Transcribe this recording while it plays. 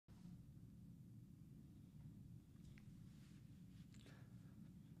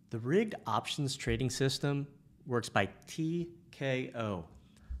The rigged options trading system works by TKO,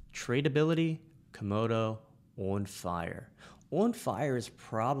 tradability, Komodo, on fire. On fire is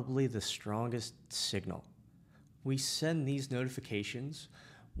probably the strongest signal. We send these notifications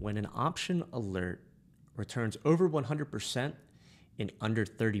when an option alert returns over 100% in under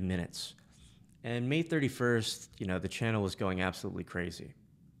 30 minutes. And May 31st, the channel was going absolutely crazy.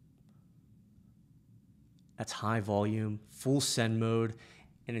 That's high volume, full send mode,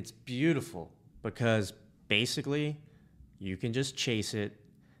 and it's beautiful because basically you can just chase it.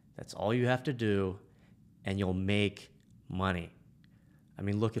 That's all you have to do, and you'll make money. I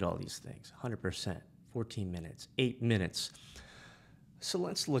mean, look at all these things, 100%, 14 minutes, 8 minutes. So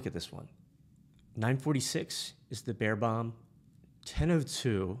let's look at this one. 9:46 is the bear bomb.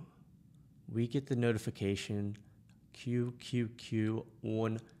 10:02, we get the notification, QQQ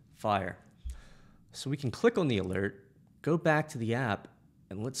on fire. So we can click on the alert, go back to the app,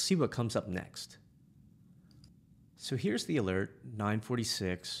 and let's see what comes up next. So here's the alert,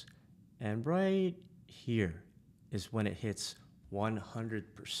 9:46, and right here is when it hits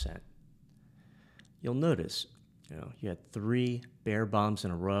 100%. You'll notice, you had 3 bear bombs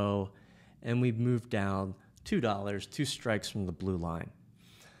in a row, and we've moved down $2, 2 strikes from the blue line.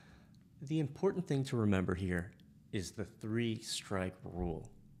 The important thing to remember here is the 3-strike rule.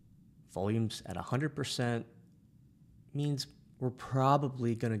 Volumes at 100% means we're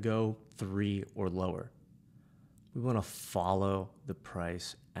probably going to go 3 or lower. We want to follow the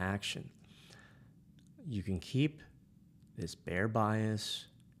price action. You can keep this bear bias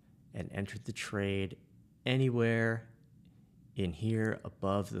and enter the trade anywhere in here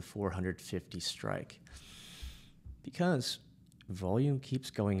above the 450 strike because volume keeps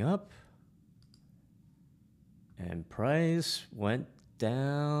going up and price went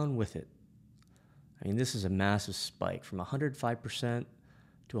down with it. I mean, this is a massive spike from 105%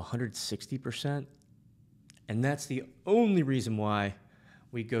 to 160%. And that's the only reason why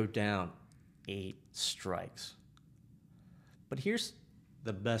we go down 8 strikes. But here's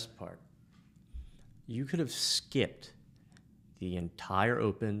the best part. You could have skipped the entire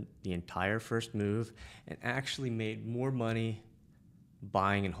open, the entire first move, and actually made more money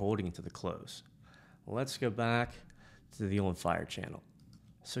buying and holding into the close. Let's go back to the On Fire channel.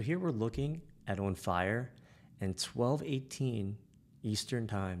 So here we're looking at On Fire, and 12:18 Eastern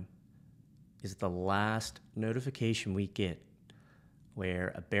Time is the last notification we get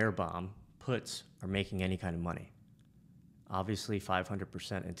where a bear bomb puts are making any kind of money. Obviously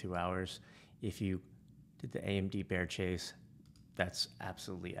 500% in 2 hours. If you did the AMD bear chase, that's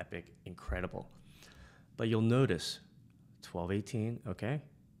absolutely epic, incredible. But you'll notice 12:18, okay?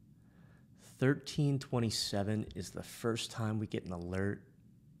 13:27 is the first time we get an alert.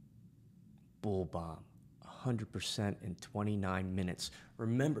 Bull bomb, 100% in 29 minutes.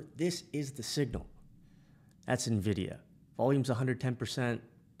 Remember, this is the signal. That's NVIDIA. Volume's 110%.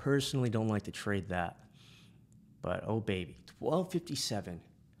 Personally don't like to trade that. But oh baby, 12:57,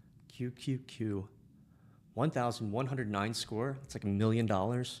 QQQ, 1,109 score. That's like $1 million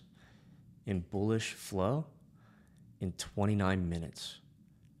in bullish flow in 29 minutes.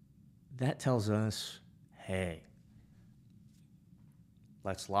 That tells us, hey,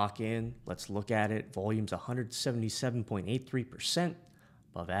 let's lock in, let's look at it. Volume's 177.83%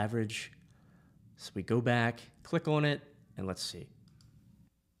 above average. So we go back, click on it, and let's see.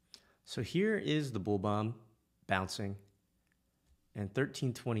 So here is the bull bomb bouncing, and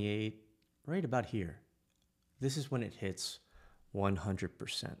 13:28, right about here. This is when it hits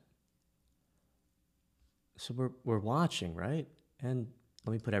 100%. So we're watching, right? And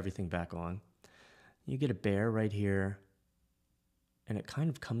let me put everything back on. You get a bear right here, and it kind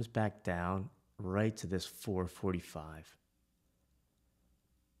of comes back down right to this 445.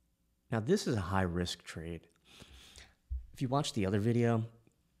 Now, this is a high-risk trade. If you watch the other video,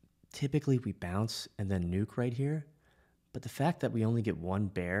 typically we bounce and then nuke right here. But the fact that we only get one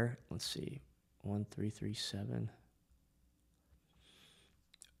bear, let's see, 1337.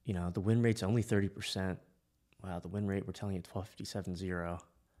 The win rate's only 30%. Wow, the win rate, we're telling you 1257.0.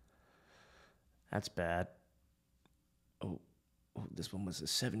 That's bad. Oh, this one was a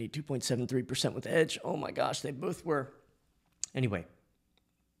 72.73% with edge. Oh my gosh, they both were. Anyway,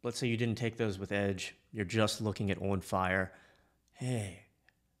 let's say you didn't take those with edge. You're just looking at On Fire. Hey,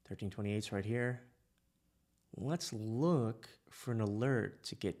 1328's right here. Let's look for an alert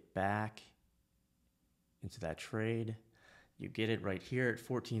to get back into that trade. You get it right here at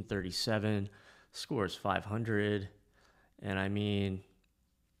 1437. Score is 500. And I mean,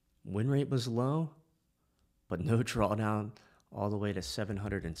 win rate was low, but no drawdown all the way to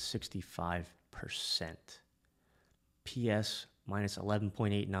 765%. PS minus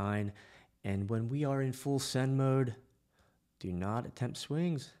 11.89. And when we are in full send mode, do not attempt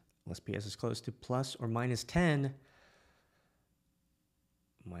swings unless PS is close to plus or minus 10,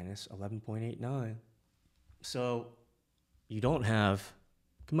 minus 11.89. So you don't have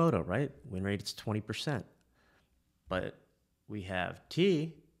Komodo, right? Win rate is 20%. But we have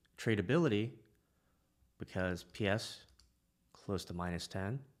T, tradability, because PS close to minus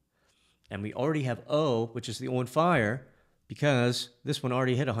 10. And we already have O, which is the on fire, because this one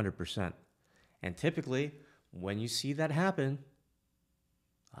already hit 100%. And typically, when you see that happen,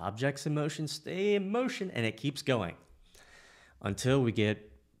 objects in motion stay in motion, and it keeps going until we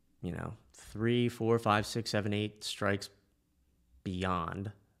get, 3, 4, 5, 6, 7, 8 strikes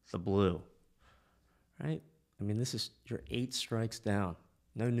beyond the blue, right? I mean, this is your 8 strikes down.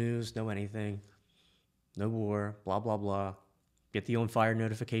 No news, no anything, no war, blah, blah, blah. Get the on fire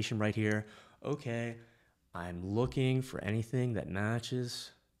notification right here. Okay, I'm looking for anything that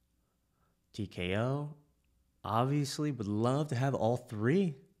matches TKO. Obviously, would love to have all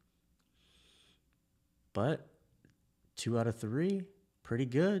 3. But 2 out of 3, pretty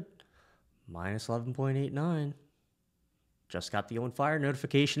good. Minus 11.89. Just got the on fire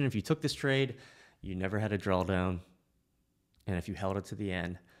notification. If you took this trade, you never had a drawdown. And if you held it to the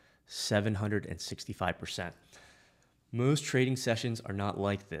end, 765%. Most trading sessions are not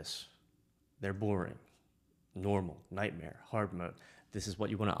like this. They're boring, normal, nightmare, hard mode. This is what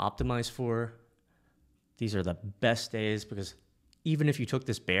you want to optimize for. These are the best days because even if you took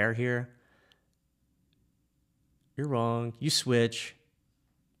this bear here, you're wrong. You switch,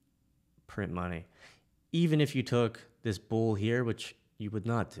 print money. Even if you took this bull here, which you would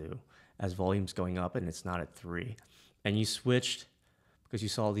not do as volume's going up and it's not at 3, and you switched because you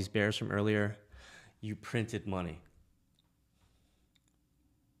saw these bears from earlier, you printed money.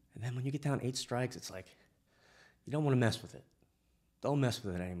 And then when you get down 8 strikes, it's like, you don't want to mess with it. Don't mess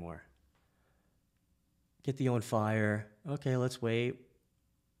with it anymore. Get the on fire. Okay, let's wait.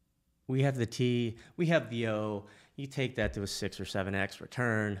 We have the T. We have the O. You take that to a 6 or 7x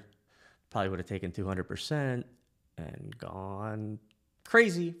return. Probably would have taken 200% and gone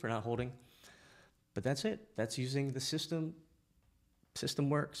crazy for not holding. But that's it. That's using the system. System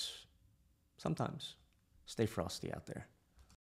works sometimes. Stay frosty out there.